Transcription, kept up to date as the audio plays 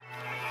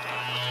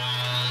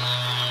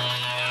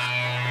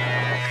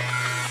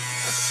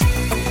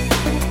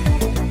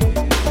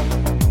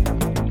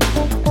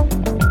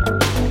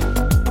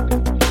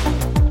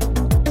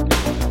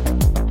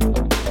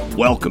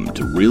Welcome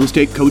to Real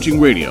Estate Coaching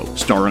Radio,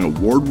 starring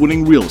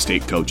award-winning real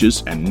estate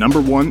coaches and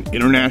 #1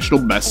 international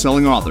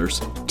best-selling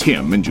authors,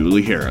 Tim and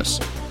Julie Harris.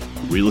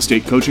 Real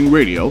Estate Coaching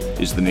Radio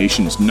is the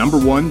nation's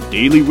 #1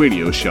 daily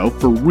radio show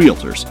for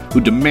realtors who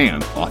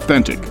demand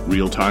authentic,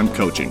 real-time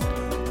coaching.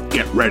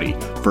 Get ready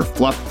for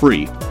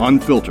fluff-free,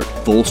 unfiltered,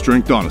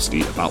 full-strength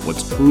honesty about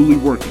what's truly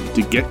working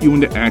to get you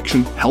into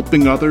action,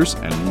 helping others,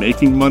 and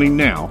making money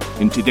now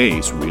in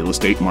today's real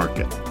estate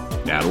market.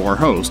 Now to our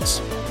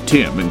hosts,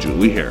 Tim and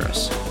Julie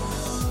Harris.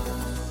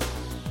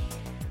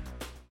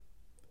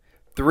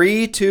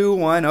 3, 2,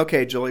 1.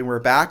 Okay, Julie, we're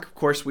back. Of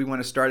course, we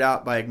want to start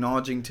out by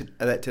acknowledging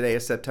that today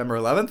is September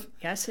 11th.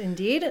 Yes,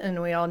 indeed.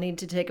 And we all need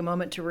to take a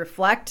moment to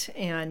reflect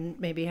and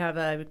maybe have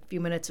a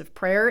few minutes of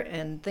prayer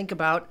and think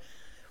about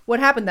what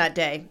happened that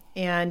day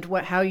and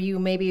how you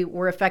maybe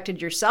were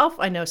affected yourself.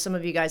 I know some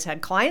of you guys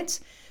had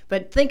clients,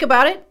 but think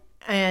about it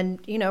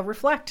and,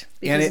 reflect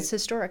because it's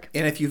historic.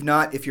 And if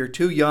you're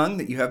too young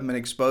that you haven't been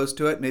exposed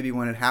to it, maybe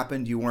when it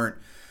happened, you weren't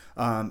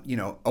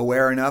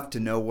aware enough to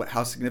know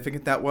how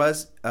significant that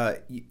was.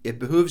 It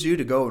behooves you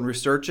to go and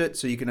research it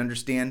so you can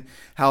understand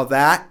how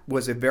that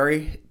was a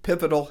very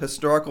pivotal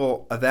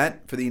historical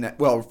event for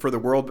the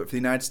world, but for the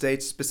United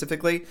States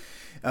specifically,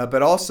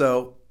 but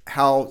also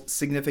how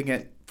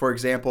significant, for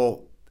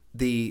example,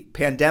 the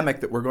pandemic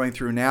that we're going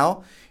through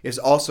now is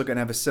also going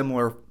to have a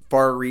similar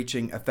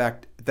far-reaching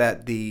effect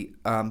that the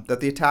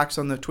attacks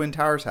on the Twin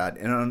Towers had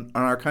and on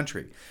our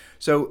country.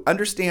 So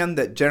understand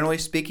that generally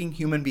speaking,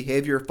 human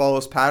behavior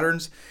follows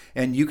patterns,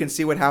 and you can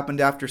see what happened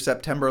after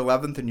September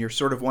 11th, and you're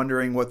sort of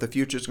wondering what the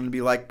future is going to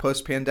be like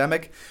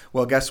post-pandemic.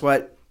 Well, guess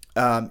what?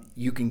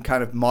 You can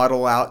kind of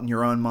model out in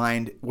your own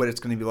mind what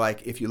it's going to be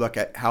like if you look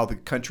at how the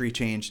country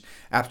changed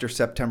after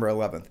September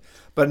 11th.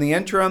 But in the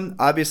interim,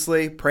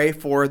 obviously, pray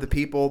for the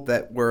people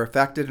that were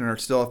affected and are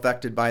still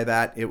affected by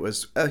that. It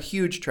was a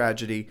huge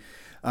tragedy,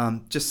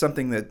 just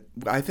something that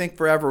I think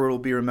forever will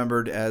be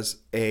remembered as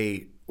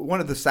one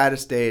of the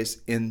saddest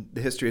days in the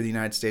history of the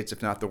United States,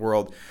 if not the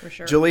world. For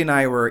sure. Julie and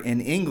I were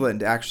in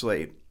England,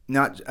 actually.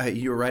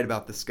 You were right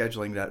about the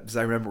scheduling, because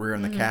I remember we were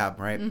in the cab,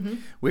 right? Mm-hmm.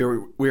 We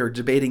were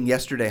debating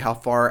yesterday how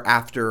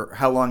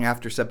long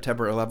after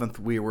September 11th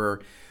we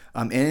were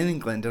in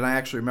England, and I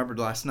actually remembered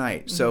last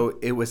night. Mm-hmm. So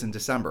it was in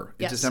December,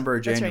 yes, December or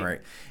January.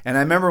 Right. And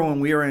I remember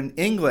when we were in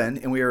England,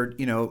 and we were,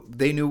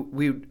 they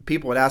knew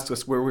people would ask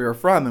us where we were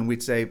from, and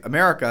we'd say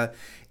America.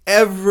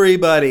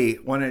 Everybody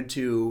wanted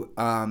to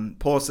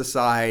pull us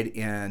aside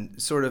and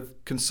sort of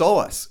console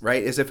us,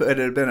 right? As if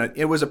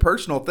it was a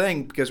personal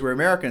thing because we're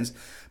Americans,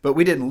 but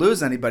we didn't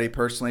lose anybody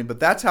personally.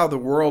 But that's how the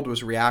world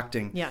was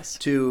reacting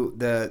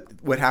to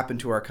what happened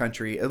to our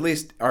country, at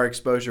least our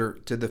exposure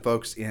to the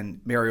folks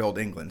in merry old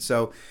England.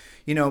 So,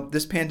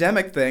 this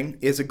pandemic thing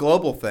is a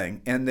global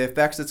thing, and the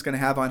effects it's going to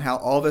have on how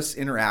all of us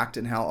interact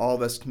and how all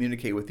of us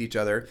communicate with each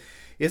other.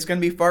 It's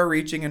going to be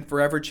far-reaching and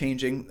forever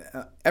changing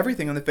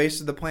everything on the face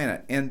of the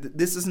planet. And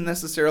this isn't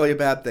necessarily a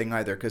bad thing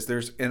either, because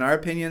in our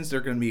opinions, there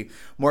are going to be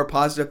more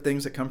positive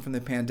things that come from the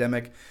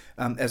pandemic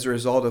as a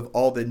result of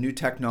all the new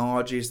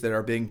technologies that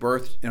are being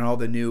birthed and all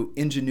the new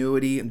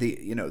ingenuity and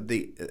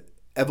the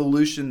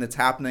evolution that's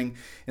happening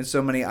in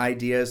so many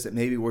ideas that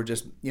maybe we're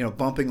just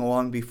bumping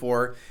along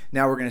before.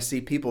 Now we're going to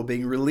see people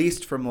being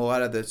released from a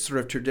lot of the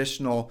sort of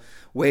traditional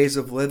ways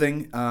of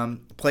living,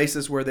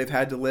 places where they've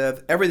had to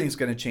live. Everything's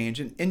going to change,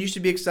 and you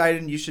should be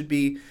excited and you should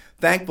be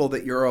thankful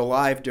that you're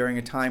alive during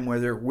a time where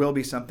there will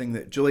be something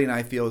that Julie and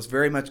I feel is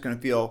very much going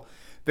to feel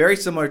very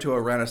similar to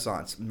a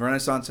renaissance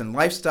in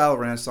lifestyle,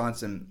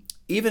 renaissance in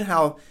even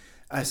how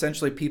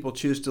essentially people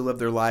choose to live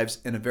their lives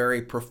in a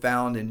very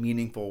profound and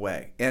meaningful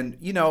way. And,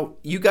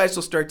 you guys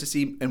will start to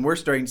see, and we're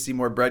starting to see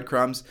more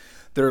breadcrumbs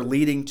that are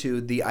leading to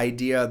the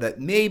idea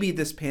that maybe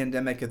this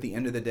pandemic at the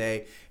end of the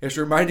day is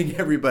reminding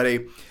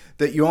everybody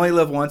that you only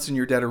live once and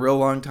you're dead a real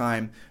long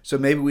time. So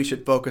maybe we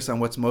should focus on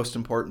what's most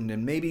important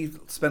and maybe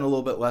spend a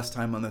little bit less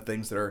time on the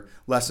things that are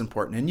less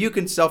important. And you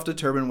can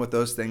self-determine what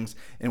those things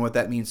and what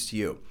that means to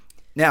you.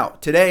 Now,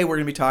 today we're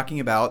going to be talking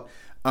about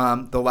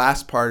the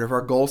last part of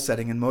our goal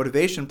setting and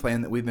motivation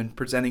plan that we've been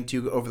presenting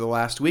to you over the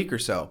last week or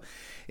so.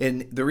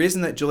 And the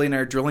reason that Julie and I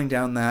are drilling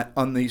down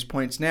on these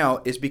points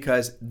now is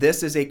because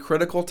this is a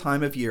critical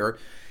time of year.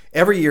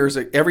 Every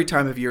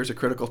time of year is a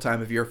critical time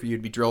of year for you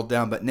to be drilled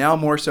down, but now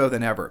more so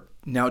than ever.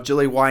 Now,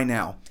 Julie, why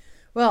now?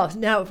 Well,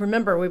 now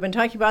remember, we've been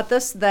talking about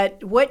this,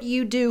 that what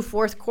you do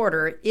fourth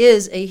quarter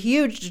is a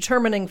huge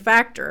determining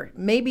factor,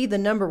 maybe the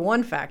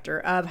 #1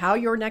 factor of how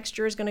your next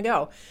year is going to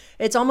go.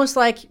 It's almost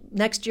like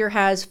next year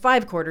has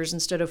 5 quarters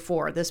instead of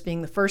 4, this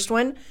being the first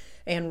one.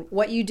 And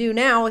what you do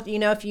now,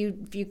 if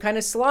you kind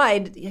of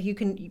slide, you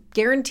can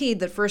guaranteed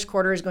that first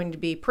quarter is going to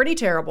be pretty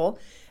terrible.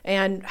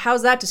 And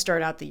how's that to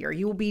start out the year?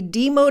 You will be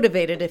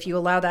demotivated if you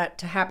allow that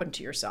to happen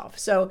to yourself.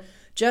 So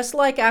just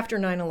like after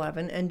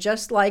 9/11 and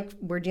just like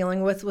we're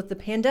dealing with the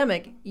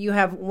pandemic, you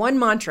have one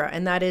mantra,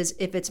 and that is,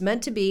 if it's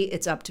meant to be,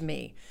 it's up to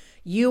me.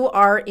 You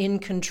are in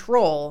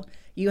control.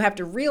 You have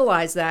to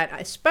realize that,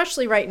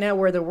 especially right now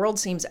where the world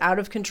seems out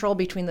of control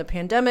between the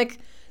pandemic,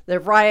 the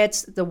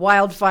riots, the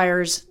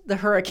wildfires, the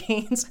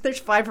hurricanes. There's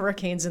 5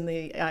 hurricanes in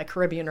the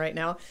Caribbean right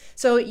now.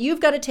 So you've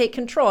got to take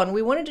control. And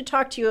we wanted to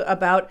talk to you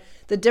about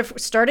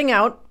starting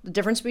out, the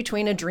difference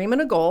between a dream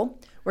and a goal.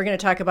 We're going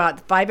to talk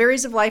about 5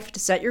 areas of life to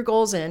set your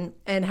goals in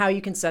and how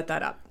you can set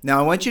that up. Now,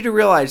 I want you to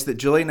realize that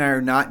Julie and I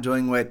are not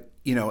doing what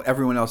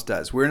everyone else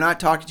does. We're not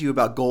talking to you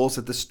about goals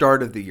at the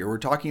start of the year. We're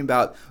talking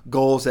about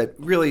goals that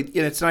really,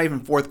 it's not even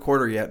fourth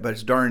quarter yet, but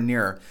it's darn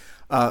near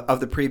of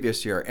the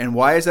previous year. And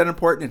why is that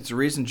important? It's the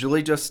reason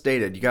Julie just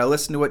stated. You got to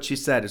listen to what she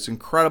said. It's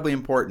incredibly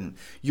important.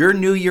 Your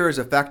new year is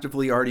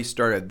effectively already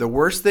started. The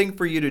worst thing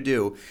for you to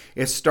do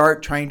is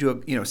start trying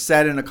to,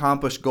 set and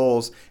accomplish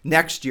goals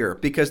next year,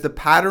 because the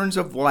patterns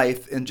of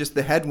life and just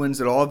the headwinds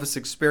that all of us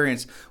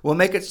experience will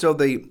make it so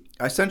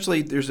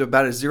essentially there's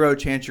about a 0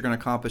 chance you're going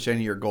to accomplish any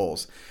of your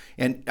goals.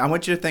 And I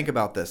want you to think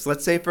about this.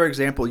 Let's say, for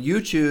example, you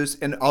choose,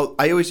 and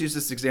I always use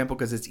this example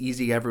because it's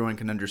easy, everyone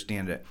can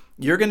understand it.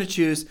 You're going to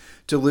choose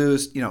to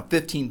lose,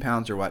 15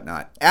 pounds or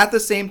whatnot. At the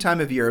same time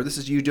of year, this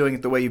is you doing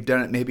it the way you've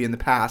done it maybe in the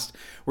past,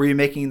 where you're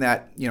making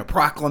that,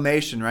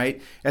 proclamation,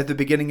 right, at the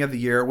beginning of the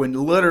year when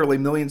literally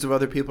millions of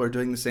other people are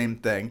doing the same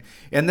thing.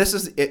 And this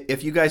is,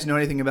 if you guys know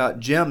anything about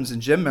gyms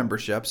and gym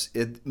memberships,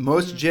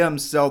 most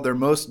gyms sell their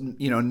most,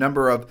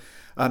 number of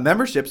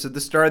memberships at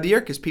the start of the year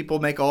because people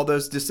make all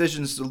those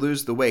decisions to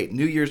lose the weight,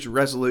 New Year's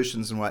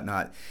resolutions and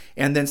whatnot.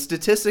 And then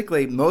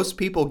statistically, most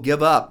people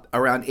give up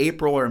around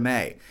April or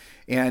May.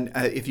 And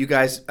if you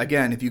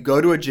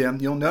go to a gym,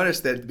 you'll notice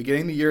that at the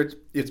beginning of the year,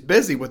 it's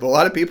busy with a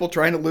lot of people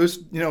trying to lose,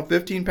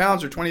 15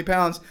 pounds or 20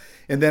 pounds.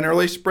 And then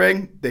early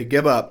spring, they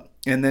give up.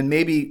 And then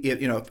maybe,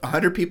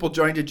 100 people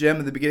joined a gym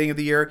at the beginning of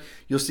the year,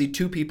 you'll see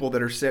 2 people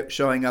that are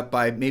showing up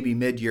by maybe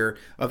mid-year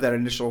of that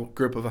initial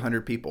group of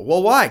 100 people.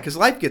 Well, why? Because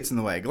life gets in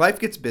the way. Life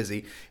gets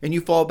busy, and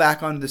you fall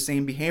back onto the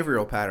same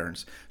behavioral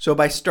patterns. So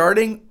by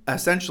starting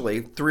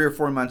essentially 3 or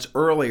 4 months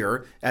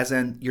earlier, as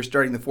in you're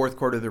starting the fourth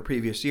quarter of the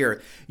previous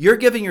year, you're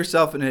giving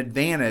yourself an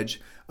advantage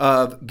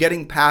of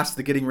getting past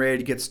the getting ready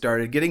to get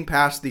started, getting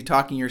past the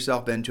talking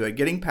yourself into it,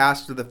 getting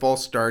past the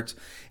false starts,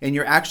 and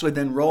you're actually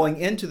then rolling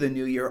into the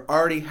new year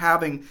already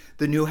having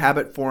the new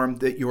habit form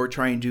that you're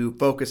trying to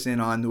focus in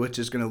on, which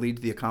is going to lead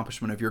to the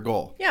accomplishment of your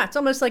goal. Yeah, it's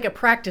almost like a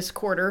practice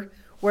quarter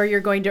where you're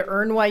going to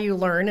earn while you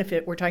learn, if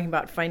we're talking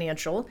about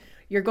financial.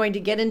 You're going to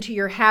get into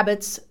your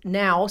habits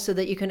now so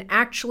that you can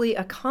actually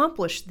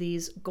accomplish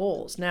these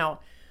goals.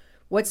 Now,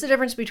 what's the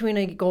difference between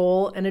a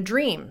goal and a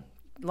dream?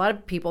 A lot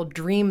of people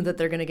dream that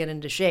they're going to get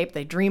into shape.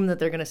 They dream that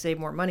they're going to save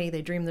more money.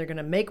 They dream they're going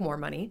to make more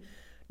money.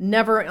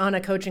 Never on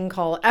a coaching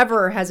call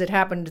ever has it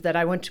happened that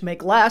I want to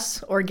make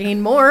less or gain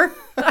more.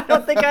 I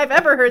don't think I've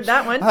ever heard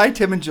that one. Hi,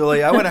 Tim and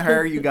Julie. I want to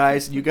hire you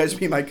guys, and you guys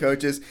be my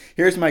coaches.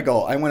 Here's my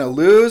goal. I want to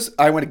lose.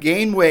 I want to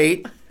gain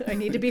weight. I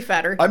need to be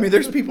fatter. I mean,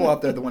 there's people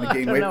out there that want to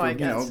gain weight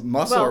for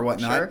muscle or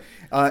whatnot. Sure.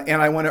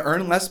 And I want to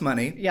earn less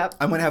money. Yep.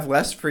 I want to have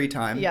less free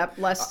time. Yep,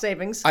 less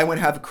savings. I want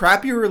to have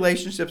crappier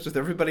relationships with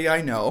everybody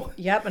I know.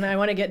 Yep, and I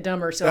want to get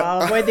dumber, so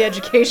I'll avoid the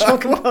educational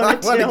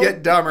component I want to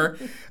get dumber.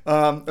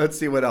 Let's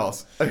see what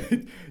else.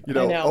 I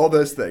know. All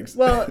those things.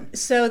 Well,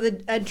 so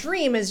a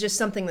dream is just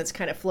something that's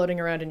kind of floating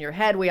around in your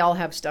head. We all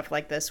have stuff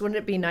like this. Wouldn't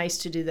it be nice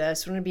to do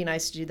this? Wouldn't it be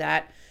nice to do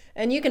that?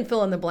 And you can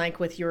fill in the blank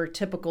with your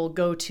typical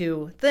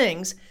go-to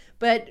things.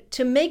 But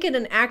to make it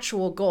an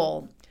actual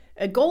goal,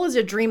 a goal is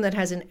a dream that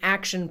has an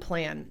action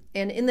plan.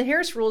 And in the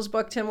Harris Rules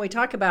book, Tim, we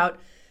talk about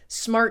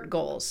SMART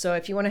goals. So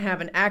if you want to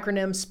have an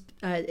acronym,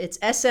 it's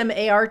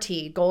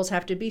SMART. Goals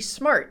have to be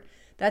SMART.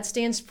 That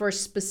stands for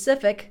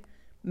specific,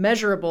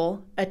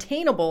 measurable,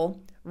 attainable,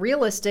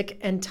 realistic,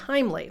 and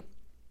timely.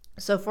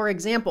 So for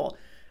example,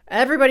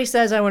 everybody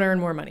says, I want to earn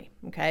more money.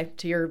 Okay.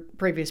 To your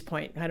previous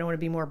point, I don't want to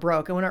be more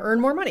broke. I want to earn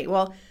more money.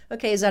 Well,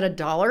 okay. Is that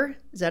 $1?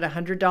 Is that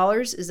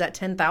 $100? Is that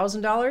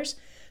 $10,000?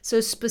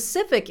 So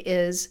specific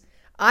is,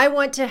 I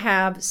want to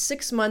have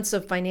 6 months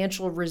of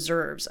financial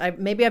reserves.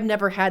 Maybe I've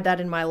never had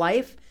that in my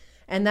life.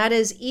 And that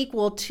is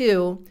equal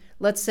to,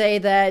 let's say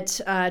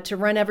that to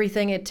run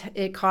everything,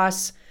 it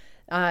costs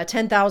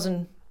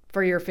 $10,000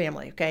 for your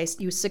family. Okay.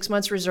 So you 6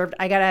 months reserved.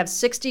 I got to have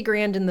 60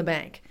 grand in the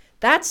bank.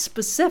 That's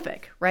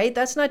specific, right?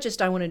 That's not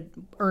just I want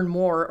to earn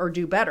more or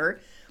do better.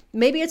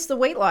 Maybe it's the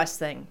weight loss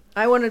thing.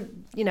 I want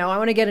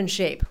to get in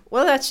shape.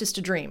 Well, that's just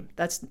a dream.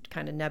 That's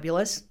kind of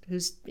nebulous.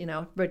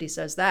 Everybody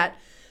says that.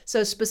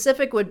 So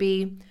specific would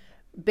be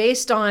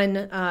based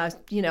on,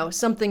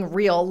 something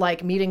real,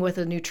 like meeting with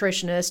a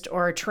nutritionist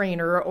or a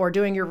trainer or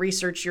doing your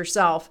research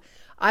yourself.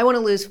 I want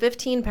to lose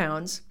 15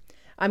 pounds.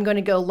 I'm going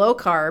to go low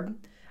carb.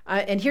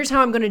 And here's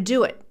how I'm going to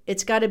do it.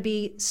 It's got to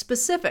be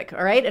specific,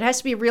 all right? It has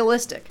to be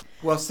realistic.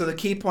 Well, so the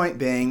key point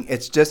being,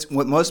 it's just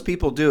what most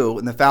people do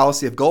in the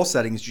fallacy of goal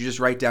setting is you just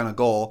write down a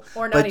goal.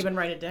 Or not even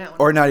write it down.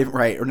 Or not even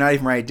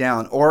write it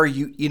down. Or and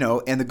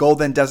the goal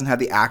then doesn't have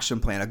the action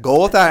plan. A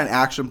goal without an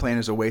action plan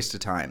is a waste of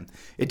time.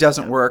 It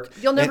doesn't work.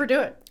 You'll never do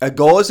it. A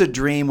goal is a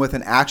dream with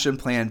an action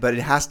plan, but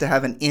it has to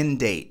have an end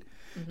date.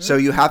 Mm-hmm. So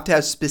you have to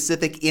have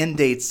specific end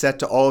dates set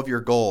to all of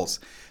your goals.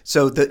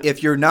 So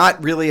if you're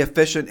not really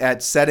efficient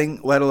at setting,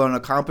 let alone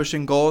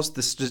accomplishing goals,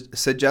 the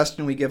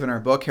suggestion we give in our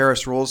book,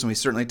 Harris Rules, and we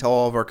certainly tell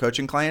all of our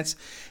coaching clients,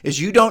 is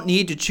you don't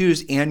need to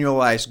choose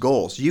annualized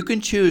goals. You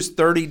can choose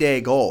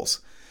 30-day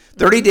goals.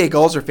 30-day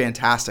goals are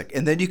fantastic.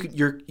 And then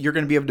you're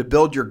going to be able to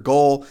build your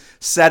goal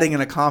setting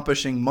and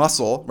accomplishing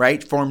muscle,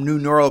 right? Form new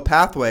neural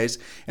pathways.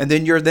 And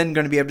then you're then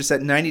going to be able to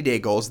set 90-day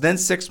goals, then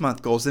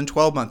 6-month goals, then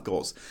 12-month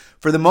goals.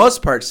 For the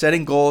most part,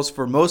 setting goals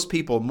for most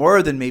people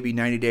more than maybe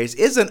 90 days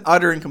is an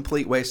utter and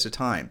complete waste of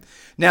time.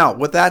 Now,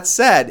 with that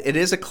said, it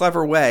is a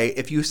clever way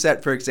if you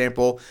set, for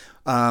example,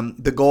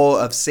 the goal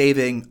of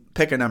saving,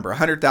 pick a number,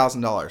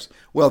 $100,000.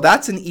 Well,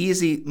 that's an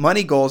easy,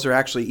 money goals are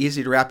actually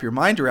easy to wrap your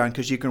mind around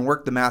because you can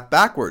work the math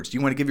backwards.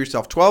 You want to give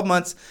yourself 12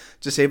 months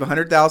to save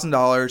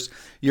 $100,000.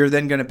 You're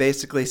then going to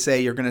basically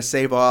say you're going to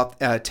save off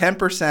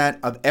 10%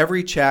 of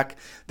every check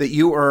that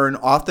you earn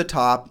off the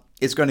top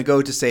is going to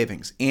go to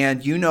savings.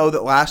 And you know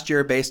that last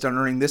year, based on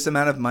earning this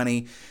amount of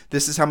money,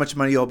 this is how much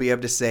money you'll be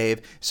able to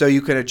save, so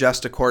you can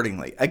adjust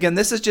accordingly. Again,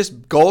 this is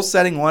just goal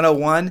setting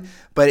 101,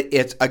 but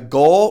it's a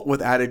goal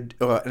without an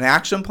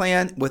action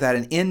plan, without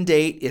an end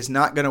date is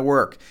not going to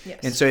work.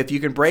 Yes. And so if you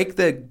can break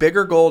the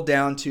bigger goal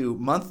down to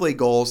monthly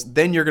goals,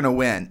 then you're going to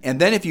win.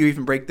 And then if you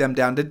even break them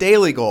down to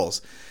daily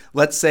goals,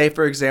 let's say,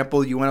 for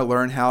example, you want to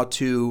learn how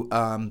to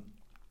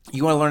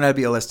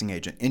be a listing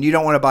agent and you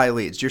don't want to buy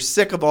leads. You're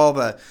sick of all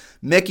the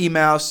Mickey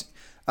Mouse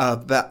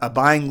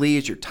buying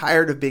leads. You're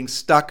tired of being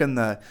stuck in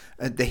the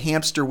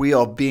hamster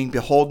wheel of being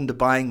beholden to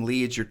buying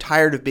leads. You're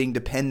tired of being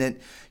dependent.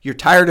 You're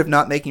tired of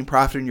not making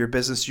profit in your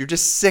business. You're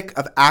just sick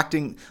of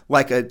acting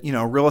like a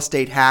real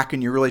estate hack,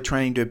 and you're really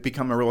trying to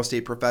become a real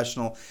estate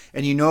professional.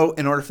 And in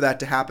order for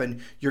that to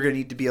happen, you're going to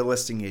need to be a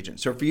listing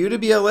agent. So for you to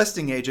be a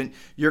listing agent,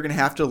 you're going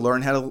to have to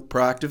learn how to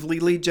proactively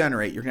lead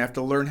generate. You're going to have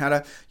to learn how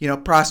to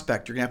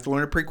prospect. You're going to have to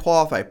learn to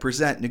pre-qualify,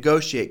 present,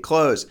 negotiate,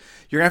 close.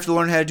 You're going to have to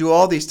learn how to do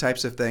all these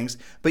types of things,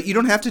 but you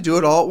don't have to do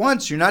it all at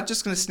once. You're not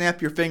just going to snap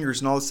your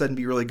fingers and all of a sudden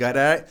be really good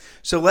at it.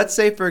 So let's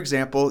say, for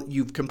example,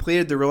 you've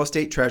completed the real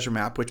estate treasure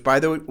map, which, by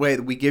the way,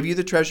 we give you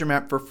the treasure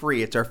map for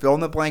free. It's our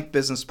fill-in-the-blank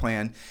business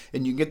plan,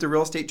 and you can get the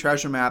real estate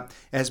treasure map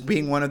as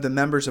being one of the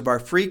members of our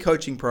free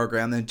coaching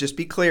program. And just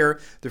be clear,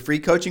 the free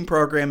coaching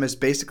program is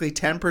basically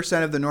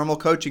 10% of the normal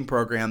coaching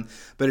program,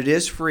 but it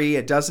is free.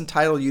 It does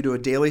entitle you to a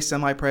daily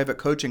semi-private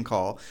coaching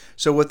call.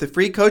 So with the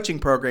free coaching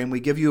program,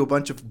 we give you a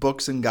bunch of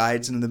books and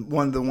guides, and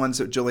one of the ones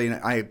that Julie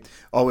and I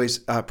always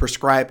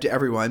prescribe to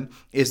everyone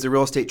is the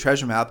real estate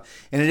treasure map,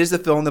 and it is the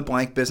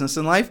fill-in-the-blank business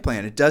and life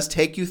plan. It does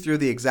take you through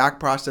the exact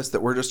process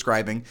that we're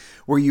describing,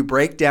 where you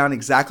break down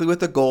exactly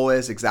what the goal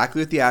is,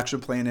 exactly what the action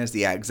plan is,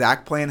 the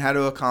exact plan how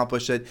to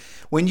accomplish it.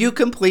 When you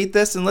complete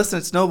this, and listen,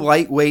 it's no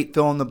lightweight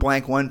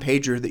fill-in-the-blank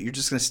one-pager that you're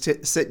just going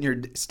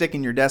to stick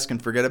in your desk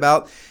and forget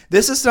about.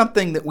 This is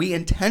something that we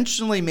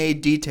intentionally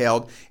made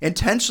detailed,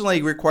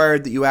 intentionally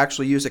required that you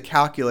actually use a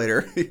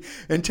calculator,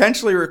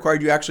 intentionally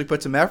required you actually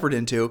put some effort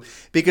into,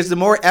 because the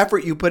more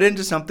effort you put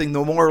into something,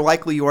 the more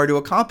likely you are to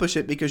accomplish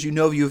it, because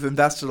you've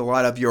invested a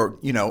lot of your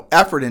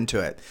effort into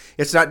it.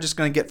 It's not just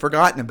going to get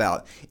forgotten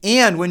about.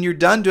 And when you're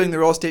done doing the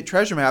real estate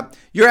treasure map,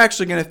 you're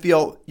actually going to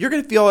feel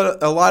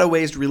a lot of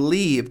ways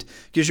relieved,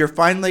 because you're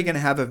finally going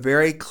to have a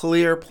very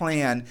clear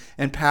plan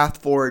and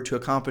path forward to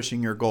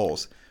accomplishing your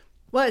goals.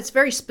 Well, it's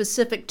very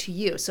specific to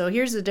you. So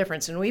here's the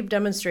difference, and we've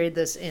demonstrated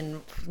this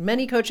in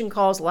many coaching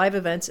calls, live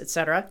events,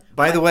 etc.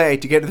 By the way,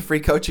 to get to the free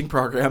coaching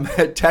program,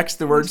 text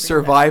the word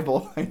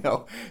survival. I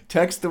know.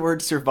 Text the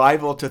word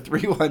survival to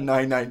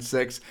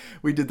 31996.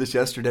 We did this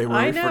yesterday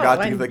where we forgot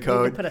to give the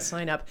code. We can put a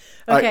sign up.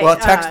 Okay. Well,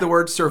 text the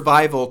word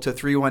survival to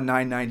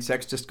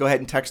 31996. Just go ahead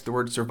and text the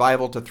word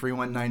survival to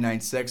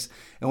 31996.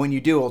 And when you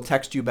do, we'll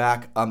text you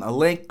back a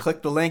link.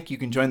 Click the link. You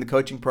can join the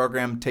coaching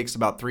program. It takes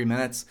about 3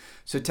 minutes.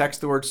 So text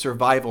the word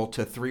survival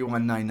to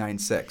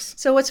 31996.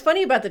 So what's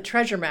funny about the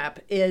treasure map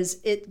is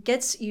it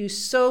gets you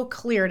so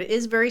clear. It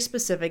is very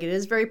specific. It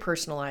is very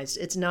personalized.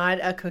 It's not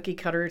a cookie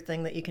cutter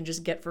thing that you can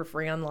just get for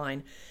free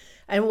online.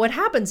 And what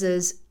happens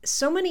is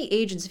so many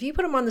agents, if you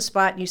put them on the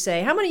spot and you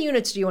say, how many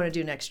units do you want to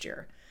do next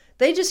year?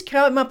 They just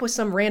come up with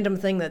some random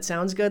thing that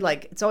sounds good.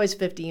 Like it's always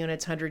 50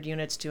 units, 100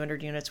 units,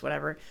 200 units,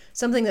 whatever.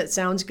 Something that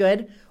sounds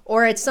good.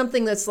 Or it's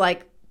something that's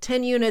like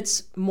 10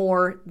 units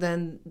more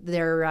than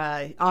their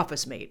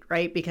office mate,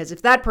 right? Because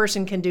if that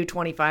person can do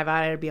 25,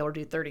 I'd be able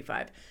to do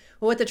 35.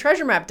 Well, what the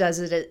treasure map does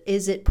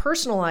is it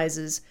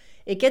personalizes.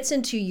 It gets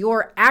into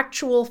your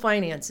actual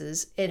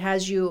finances. It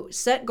has you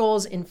set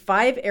goals in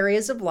 5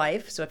 areas of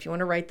life. So if you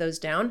want to write those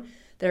down,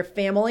 they're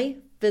family,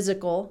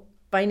 physical,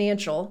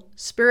 financial,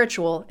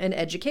 spiritual, and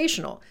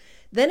educational.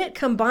 Then it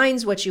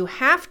combines what you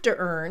have to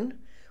earn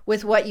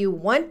with what you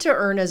want to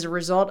earn as a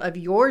result of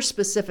your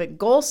specific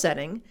goal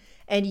setting,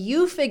 and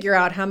you figure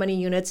out how many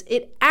units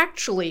it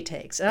actually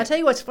takes. And I'll tell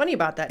you what's funny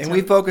about that. And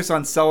we focus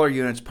on seller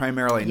units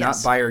primarily, not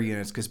buyer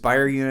units, because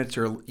buyer units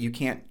you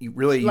can't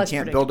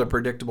build a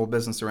predictable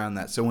business around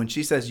that. So when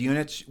she says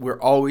units, we're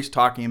always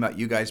talking about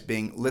you guys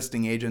being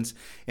listing agents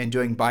and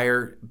doing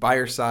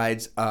buyer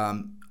sides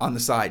on the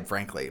side,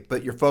 frankly,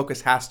 but your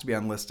focus has to be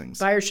on listings.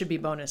 Buyers should be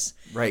bonus.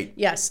 Right.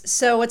 Yes.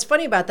 So what's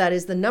funny about that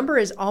is the number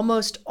is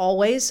almost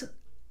always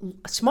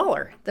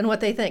smaller than what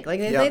they think. Like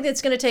they think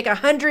it's going to take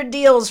 100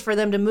 deals for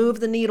them to move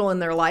the needle in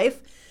their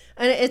life,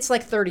 and it's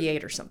like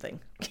 38 or something,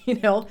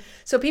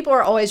 So people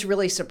are always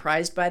really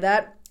surprised by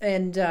that.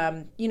 And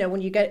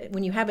when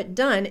you have it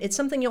done, it's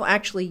something you'll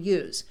actually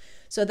use.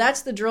 So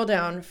that's the drill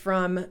down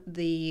from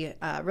the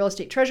real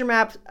estate treasure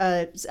map.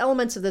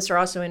 Elements of this are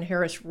also in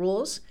Harris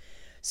Rules.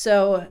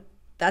 So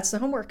that's the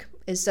homework: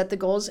 is set the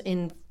goals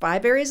in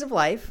 5 areas of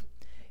life.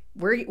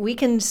 We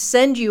can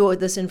send you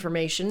this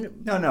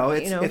information. No,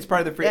 it's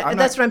part of the free.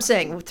 That's what I'm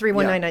saying.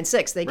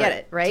 31996, they get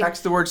it, right?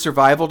 Text the word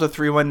survival to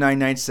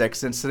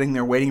 31996 and sitting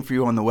there waiting for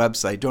you on the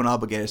website. Don't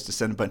obligate us to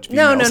send a bunch of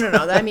emails.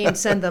 No. I mean,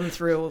 send them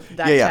through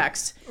that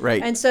text.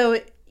 Right. And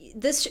so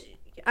this,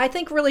 I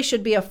think, really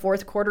should be a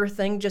fourth quarter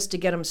thing just to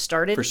get them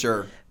started. For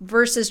sure.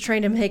 Versus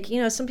trying to make,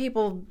 some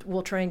people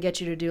will try and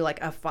get you to do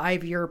like a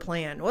 5-year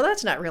plan. Well,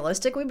 that's not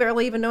realistic. We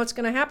barely even know what's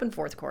going to happen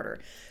fourth quarter.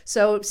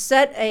 So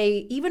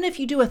even if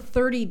you do a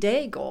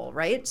 30-day goal,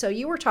 right? So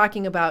you were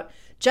talking about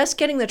just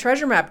getting the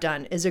treasure map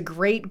done is a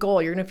great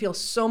goal. You're going to feel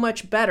so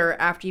much better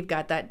after you've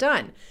got that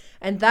done.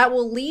 And that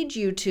will lead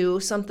you to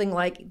something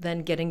like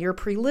then getting your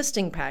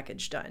pre-listing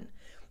package done.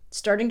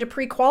 Starting to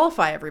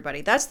pre-qualify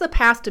everybody. That's the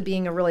path to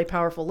being a really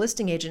powerful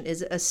listing agent,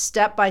 is a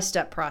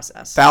step-by-step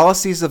process.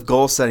 Fallacies of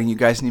goal setting you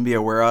guys need to be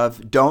aware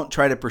of. Don't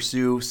try to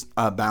pursue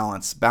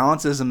balance.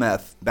 Balance is a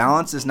myth.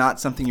 Balance is not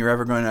something you're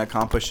ever going to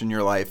accomplish in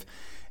your life.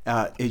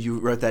 You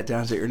wrote that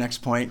down. Is that your next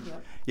point?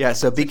 Yep. Yeah,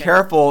 so be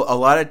careful. A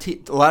lot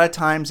of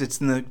times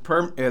it's in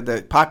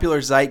the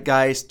popular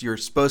zeitgeist. You're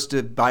supposed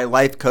to buy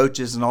life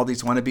coaches and all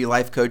these wannabe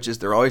life coaches.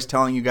 They're always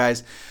telling you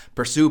guys,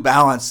 pursue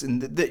balance,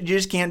 and you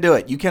just can't do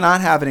it. You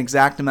cannot have an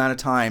exact amount of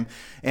time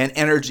and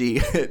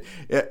energy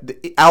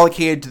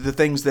allocated to the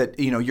things that,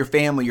 your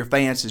family, your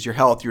finances, your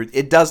health.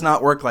 It does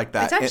not work like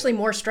that. It's actually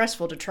more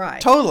stressful to try.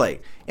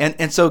 Totally.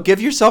 And so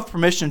give yourself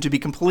permission to be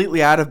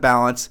completely out of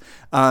balance,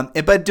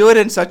 but do it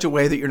in such a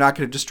way that you're not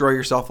going to destroy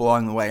yourself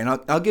along the way. And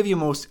I'll give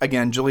you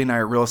again, Julie and I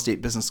are real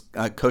estate business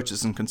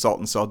coaches and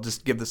consultants, so I'll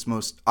just give this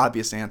most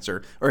obvious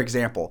answer or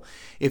example.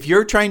 If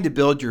you're trying to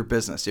build your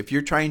business, if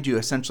you're trying to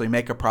essentially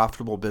make a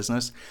profitable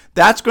business,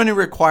 that's going to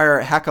require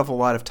a heck of a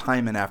lot of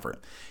time and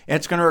effort. And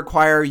it's going to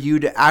require you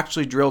to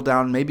actually drill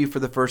down, maybe for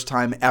the first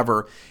time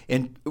ever,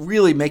 and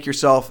really make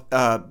yourself,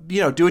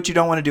 do what you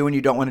don't want to do when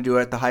you don't want to do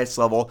it at the highest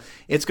level.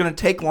 It's going to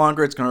take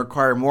longer. It's going to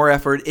require more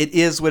effort. It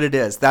is what it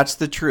is. That's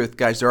the truth,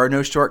 guys. There are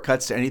no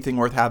shortcuts to anything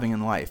worth having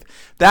in life.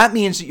 That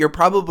means that you're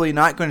probably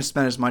not going to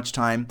spend as much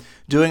time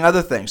doing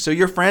other things. So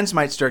your friends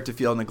might start to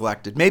feel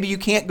neglected. Maybe you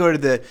can't go to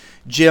the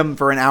gym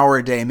for an hour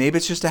a day. Maybe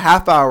it's just a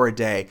half hour a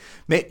day.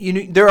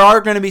 There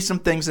are going to be some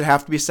things that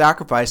have to be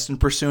sacrificed in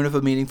pursuit of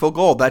a meaningful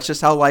goal. That's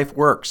just how life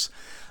works.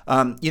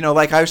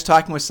 Like I was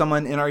talking with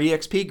someone in our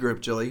EXP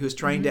group, Julie, who's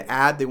trying to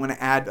add, they want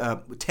to add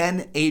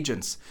 10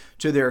 agents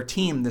to their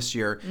team this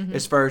year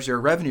as far as their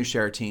revenue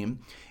share team.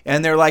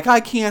 And they're like,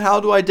 I can't, how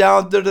do I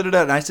down, da, da, da,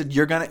 da. And I said,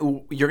 you're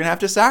gonna have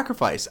to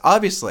sacrifice,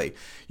 obviously.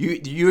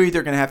 You're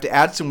either going to have to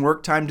add some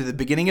work time to the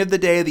beginning of the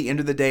day, the end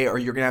of the day, or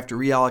you're going to have to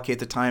reallocate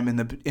the time in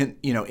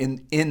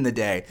the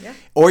day. Yeah.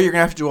 Or you're going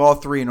to have to do all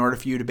three in order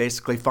for you to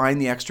basically find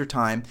the extra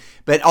time.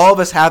 But all of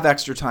us have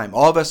extra time.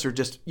 All of us are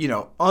just,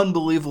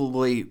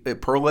 unbelievably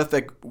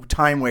prolific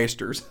time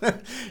wasters.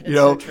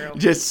 So true.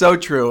 Just so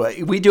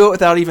true. We do it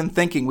without even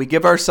thinking. We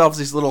give ourselves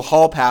these little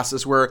hall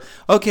passes where,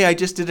 okay, I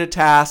just did a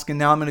task and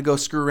now I'm going to go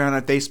screw around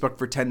on Facebook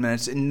for 10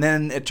 minutes. And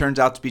then it turns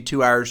out to be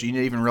 2 hours. You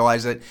didn't even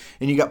realize it.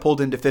 And you got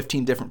pulled into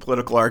 15 different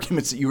political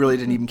arguments that you really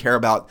didn't even care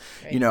about,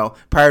 right,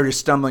 prior to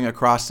stumbling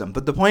across them.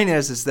 But the point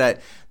is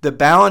that the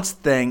balance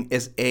thing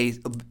is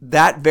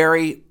that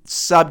very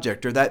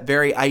subject or that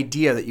very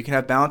idea that you can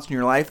have balance in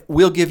your life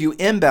will give you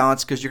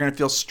imbalance because you're going to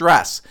feel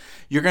stress.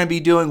 You're going to be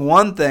doing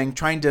one thing,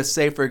 trying to,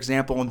 say, for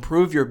example,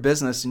 improve your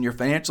business and your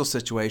financial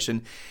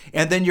situation,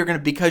 and then you're going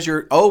to, because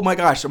you're, oh my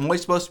gosh, I'm only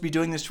supposed to be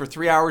doing this for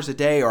 3 hours a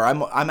day, or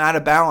I'm out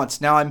of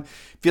balance. Now I'm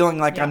feeling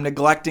like I'm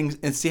neglecting,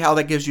 and see how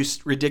that gives you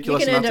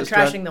ridiculous amounts of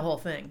stress. You can end up trashing the whole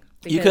thing.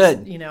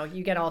 Because, you could.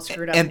 You get all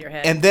screwed up in your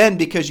head. And then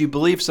because you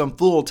believe some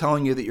fool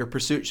telling you that your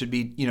pursuit should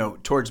be,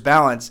 towards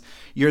balance,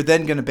 you're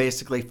then going to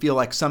basically feel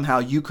like somehow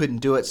you couldn't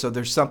do it, so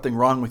there's something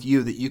wrong with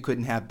you that you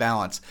couldn't have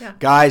balance. Yeah.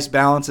 Guys,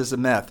 balance is a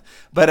myth.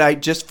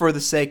 But just for the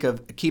sake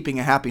of keeping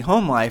a happy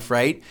home life,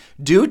 right,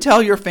 do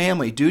tell your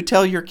family, do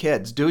tell your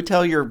kids, do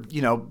tell your,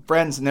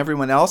 friends and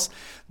everyone else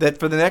that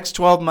for the next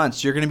 12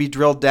 months, you're going to be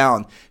drilled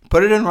down.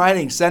 Put it in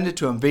writing, send it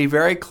to them. Be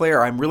very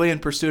clear. I'm really in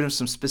pursuit of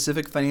some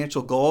specific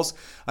financial goals.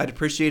 I'd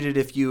appreciate it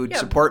if you would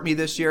support me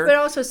this year. But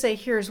also say,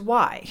 here's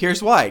why.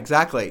 Here's why,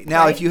 exactly.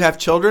 Now, if you have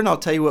children, I'll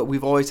tell you what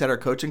we've always had our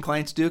coaching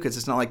clients do, because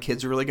it's not like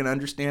kids are really going to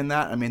understand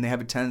that. I mean, they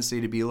have a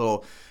tendency to be a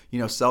little,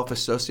 selfish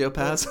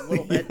sociopaths, A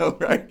little bit.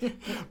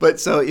 right? But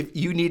so if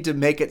you need to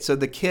make it so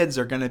the kids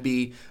are going to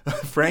be,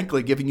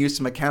 frankly, giving you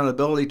some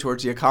accountability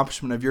towards the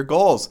accomplishment of your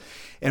goals.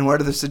 And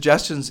what are the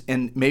suggestions,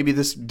 and maybe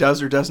this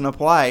does or doesn't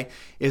apply,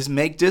 is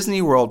make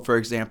Disney World, for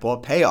example, a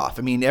payoff.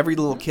 I mean, every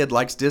little kid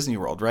likes Disney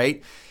World,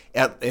 right?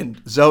 And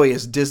Zoe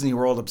is Disney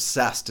World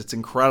obsessed. It's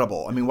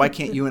incredible. I mean, why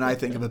can't you and I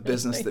think of a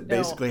business that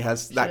basically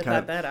has that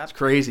kind of? It's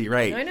crazy,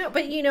 right? I know,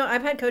 but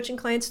I've had coaching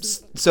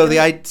clients. So the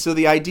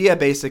idea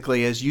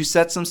basically is you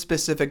set some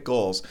specific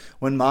goals.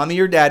 When mommy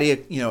or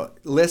daddy,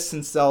 lists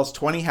and sells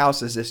 20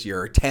 houses this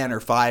year, or 10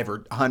 or 5 or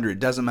 100,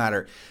 doesn't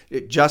matter,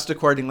 just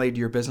accordingly to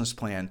your business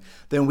plan,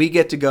 then we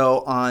get to go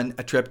on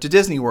a trip to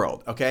Disney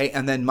World, okay?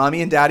 And then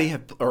mommy and daddy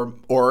have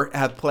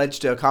have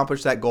pledged to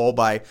accomplish that goal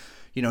by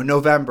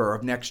November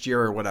of next year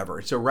or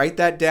whatever. So write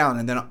that down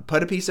and then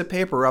put a piece of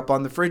paper up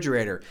on the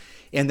refrigerator.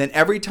 And then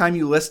every time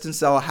you list and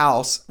sell a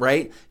house,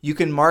 right, you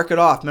can mark it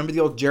off. Remember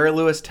the old Jerry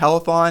Lewis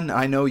telethon?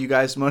 I know you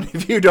guys, most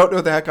of you don't know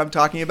what the heck I'm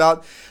talking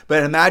about.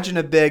 But imagine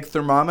a big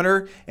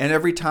thermometer, and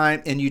every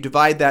time, and you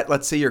divide that,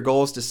 let's say your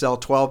goal is to sell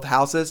 12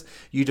 houses.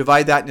 You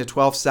divide that into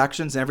 12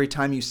 sections, and every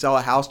time you sell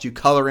a house, you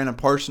color in a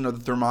portion of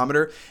the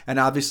thermometer. And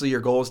obviously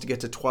your goal is to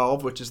get to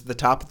 12, which is the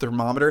top of the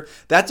thermometer.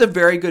 That's a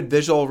very good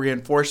visual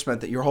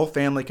reinforcement that your whole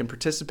family can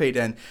participate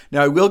in.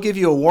 Now, I will give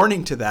you a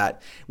warning to that.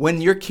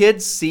 When your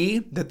kids see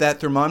that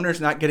thermometer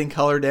is not getting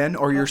colored in,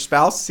 or your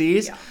spouse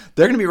sees,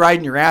 they're going to be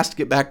riding your ass to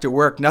get back to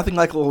work. Nothing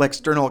like a little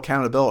external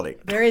accountability.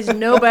 There is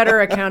no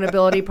better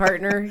accountability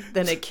partner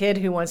than a kid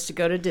who wants to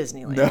go to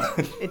Disneyland.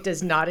 No. It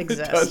does not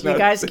exist. You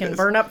guys can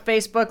burn up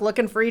Facebook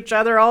looking for each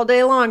other all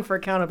day long for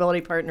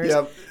accountability partners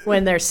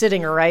when they're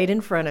sitting right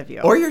in front of you.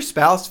 Or your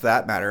spouse, for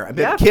that matter. I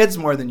bet kids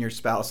more than your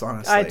spouse,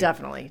 honestly.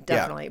 Definitely.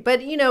 Yeah. But,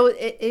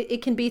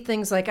 it can be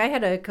things like, I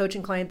had a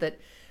coaching client that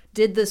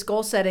did this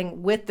goal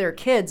setting with their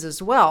kids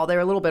as well. They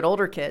were a little bit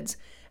older kids.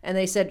 And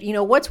they said,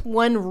 what's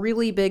one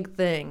really big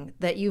thing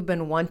that you've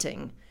been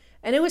wanting?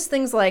 And it was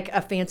things like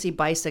a fancy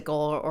bicycle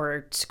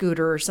or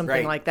scooter or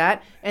something like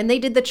that. And they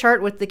did the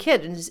chart with the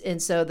kid. And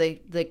so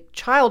the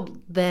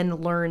child then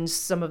learns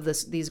some of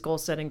these goal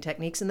setting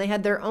techniques, and they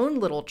had their own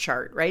little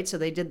chart, right? So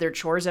they did their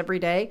chores every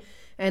day,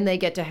 and they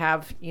get to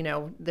have,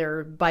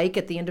 their bike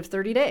at the end of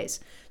 30 days.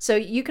 So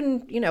you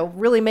can,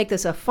 really make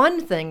this a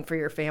fun thing for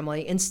your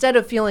family instead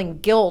of feeling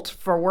guilt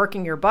for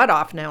working your butt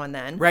off now and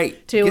then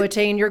to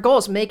attain your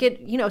goals. Make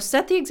it,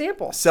 set the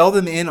example. Sell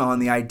them in on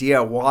the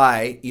idea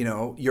why,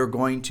 you're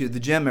going to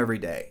the gym every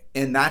day.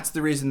 And that's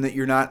the reason that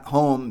you're not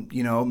home,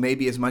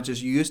 maybe as much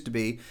as you used to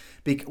be,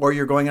 or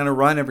you're going on a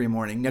run every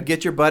morning. Now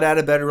get your butt out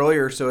of bed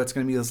earlier so it's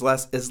going to be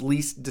as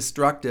least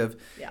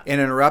destructive and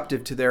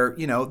interruptive to their,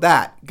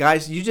 that.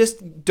 Guys, you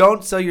just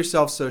don't sell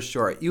yourself so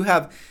short. You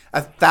have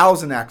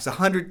 1,000x,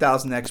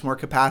 100,000x more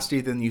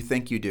capacity than you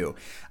think you do.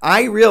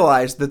 I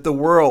realize that the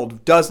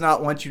world does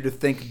not want you to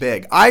think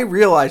big. I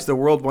realize the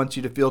world wants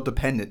you to feel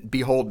dependent,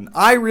 beholden.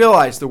 I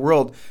realize the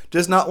world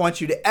does not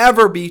want you to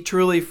ever be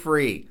truly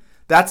free.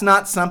 That's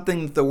not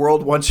something that the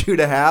world wants you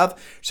to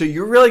have. So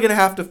you're really going to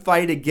have to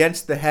fight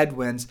against the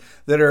headwinds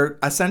that are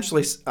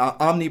essentially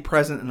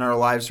omnipresent in our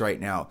lives right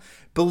now.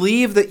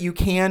 Believe that you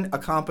can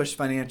accomplish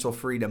financial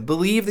freedom.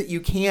 Believe that you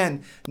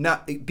can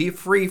not be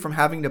free from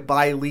having to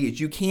buy leads.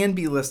 You can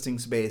be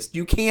listings based.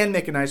 You can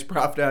make a nice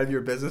profit out of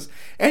your business,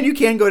 and you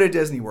can go to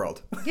Disney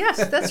World.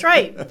 Yes, that's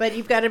right. But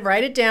you've got to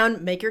write it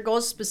down, make your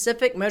goals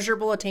specific,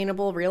 measurable,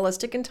 attainable,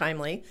 realistic, and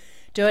timely.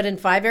 Do it in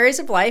 5 areas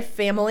of life: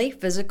 family,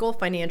 physical,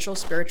 financial,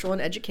 spiritual,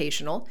 and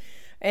educational.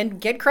 And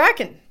get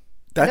cracking.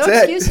 That's no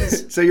it.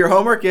 Excuses. So your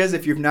homework is,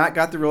 if you've not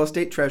got the real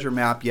estate treasure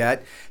map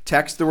yet,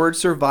 text the word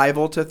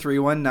survival to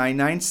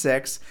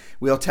 31996.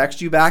 We'll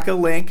text you back a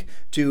link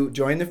to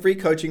join the free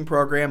coaching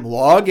program,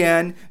 log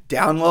in,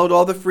 download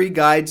all the free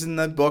guides and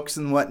the books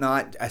and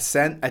whatnot,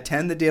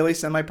 attend the daily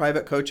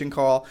semi-private coaching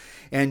call,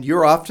 and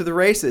you're off to the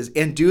races.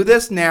 And do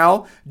this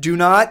now. Do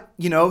not,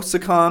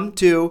 succumb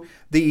to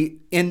the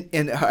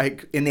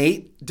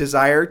innate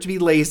desire to be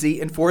lazy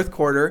in fourth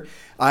quarter.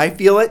 I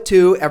feel it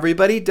too.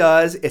 Everybody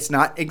does. It's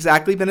not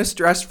exactly been a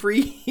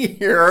stress-free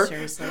year.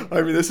 Seriously.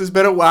 I mean, this has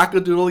been a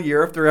wackadoodle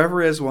year if there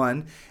ever is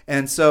one.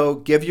 And so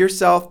give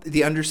yourself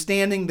the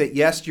understanding that,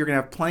 yes, you're going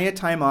to have plenty of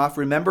time off.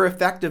 Remember,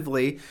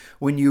 effectively,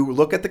 when you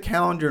look at the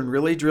calendar and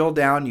really drill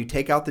down, you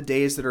take out the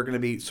days that are going to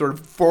be sort of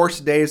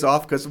forced days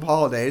off because of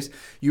holidays.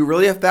 You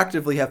really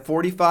effectively have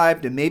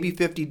 45 to maybe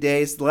 50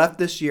 days left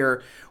this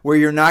year where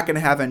you're not going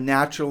to have a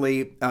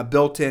naturally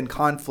built-in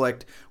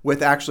conflict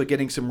with actually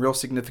getting some real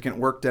significant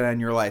work done in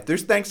your life.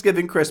 There's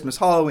Thanksgiving, Christmas,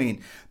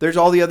 Halloween. There's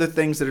all the other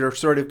things that are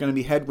sort of going to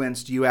be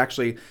headwinds to you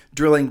actually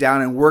drilling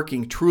down and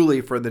working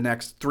truly for the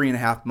next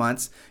 3.5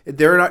 months.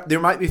 There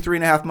might be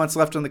 3.5 months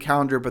left on the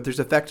calendar, but there's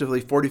effectively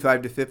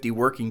 45 to 50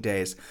 working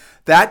days.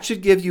 That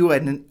should give you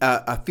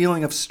a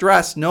feeling of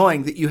stress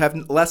knowing that you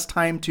have less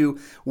time to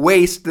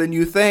waste than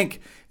you think.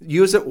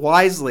 Use it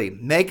wisely.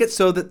 Make it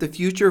so that the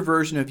future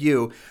version of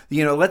you,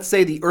 let's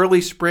say the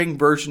early spring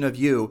version of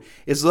you,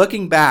 is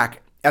looking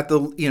back at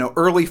the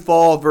early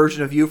fall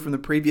version of you from the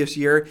previous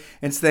year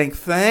and saying,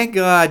 thank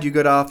God you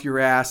got off your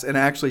ass and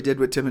actually did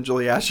what Tim and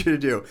Julie asked you to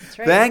do. That's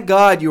right. Thank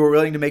God you were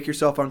willing to make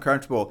yourself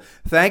uncomfortable.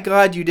 Thank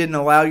God you didn't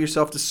allow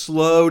yourself to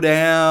slow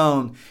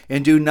down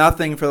and do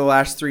nothing for the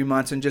last 3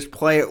 months and just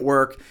play at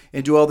work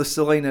and do all the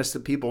silliness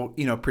that people,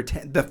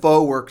 pretend, the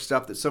faux work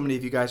stuff that so many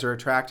of you guys are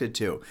attracted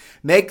to.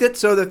 Make it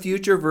so the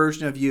future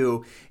version of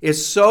you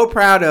is so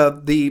proud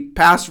of the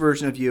past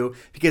version of you,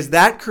 because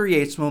that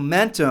creates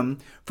momentum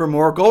for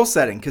more goal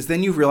setting, because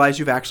then you realize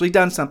you've actually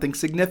done something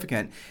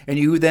significant and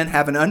you then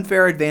have an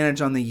unfair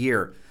advantage on the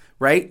year,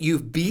 right?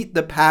 You've beat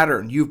the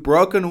pattern. You've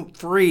broken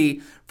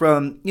free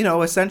from,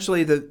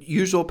 essentially the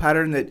usual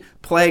pattern that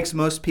plagues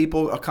most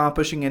people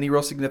accomplishing any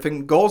real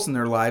significant goals in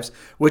their lives,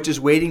 which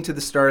is waiting to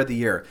the start of the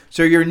year.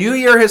 So your new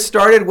year has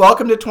started.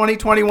 Welcome to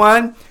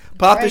 2021.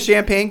 Pop the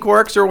champagne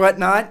corks or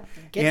whatnot.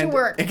 Get to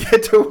work. And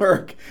get to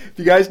work. If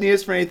you guys need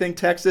us for anything,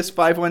 text us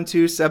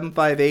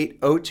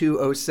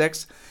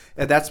 512-758-0206.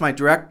 That's my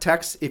direct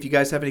text. If you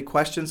guys have any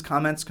questions,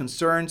 comments,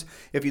 concerns,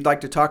 if you'd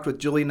like to talk with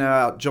Julie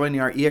about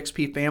joining our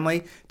EXP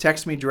family,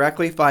 text me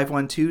directly,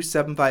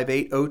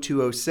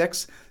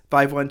 512-758-0206,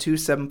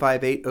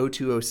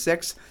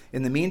 512-758-0206.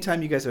 In the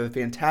meantime, you guys have a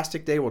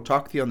fantastic day. We'll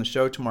talk with you on the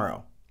show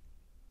tomorrow.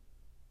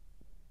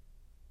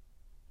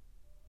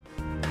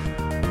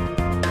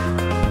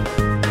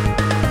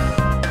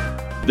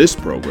 This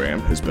program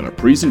has been a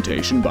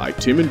presentation by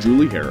Tim and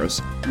Julie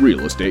Harris,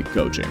 Real Estate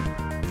Coaching.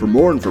 For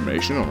more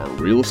information on our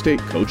real estate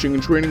coaching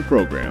and training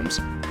programs,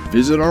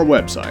 visit our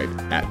website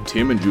at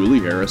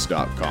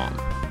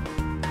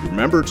timandjulieharris.com.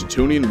 Remember to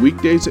tune in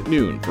weekdays at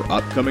noon for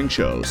upcoming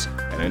shows,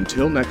 and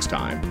until next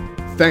time,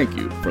 thank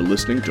you for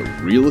listening to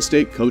Real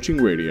Estate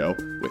Coaching Radio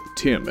with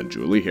Tim and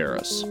Julie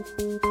Harris.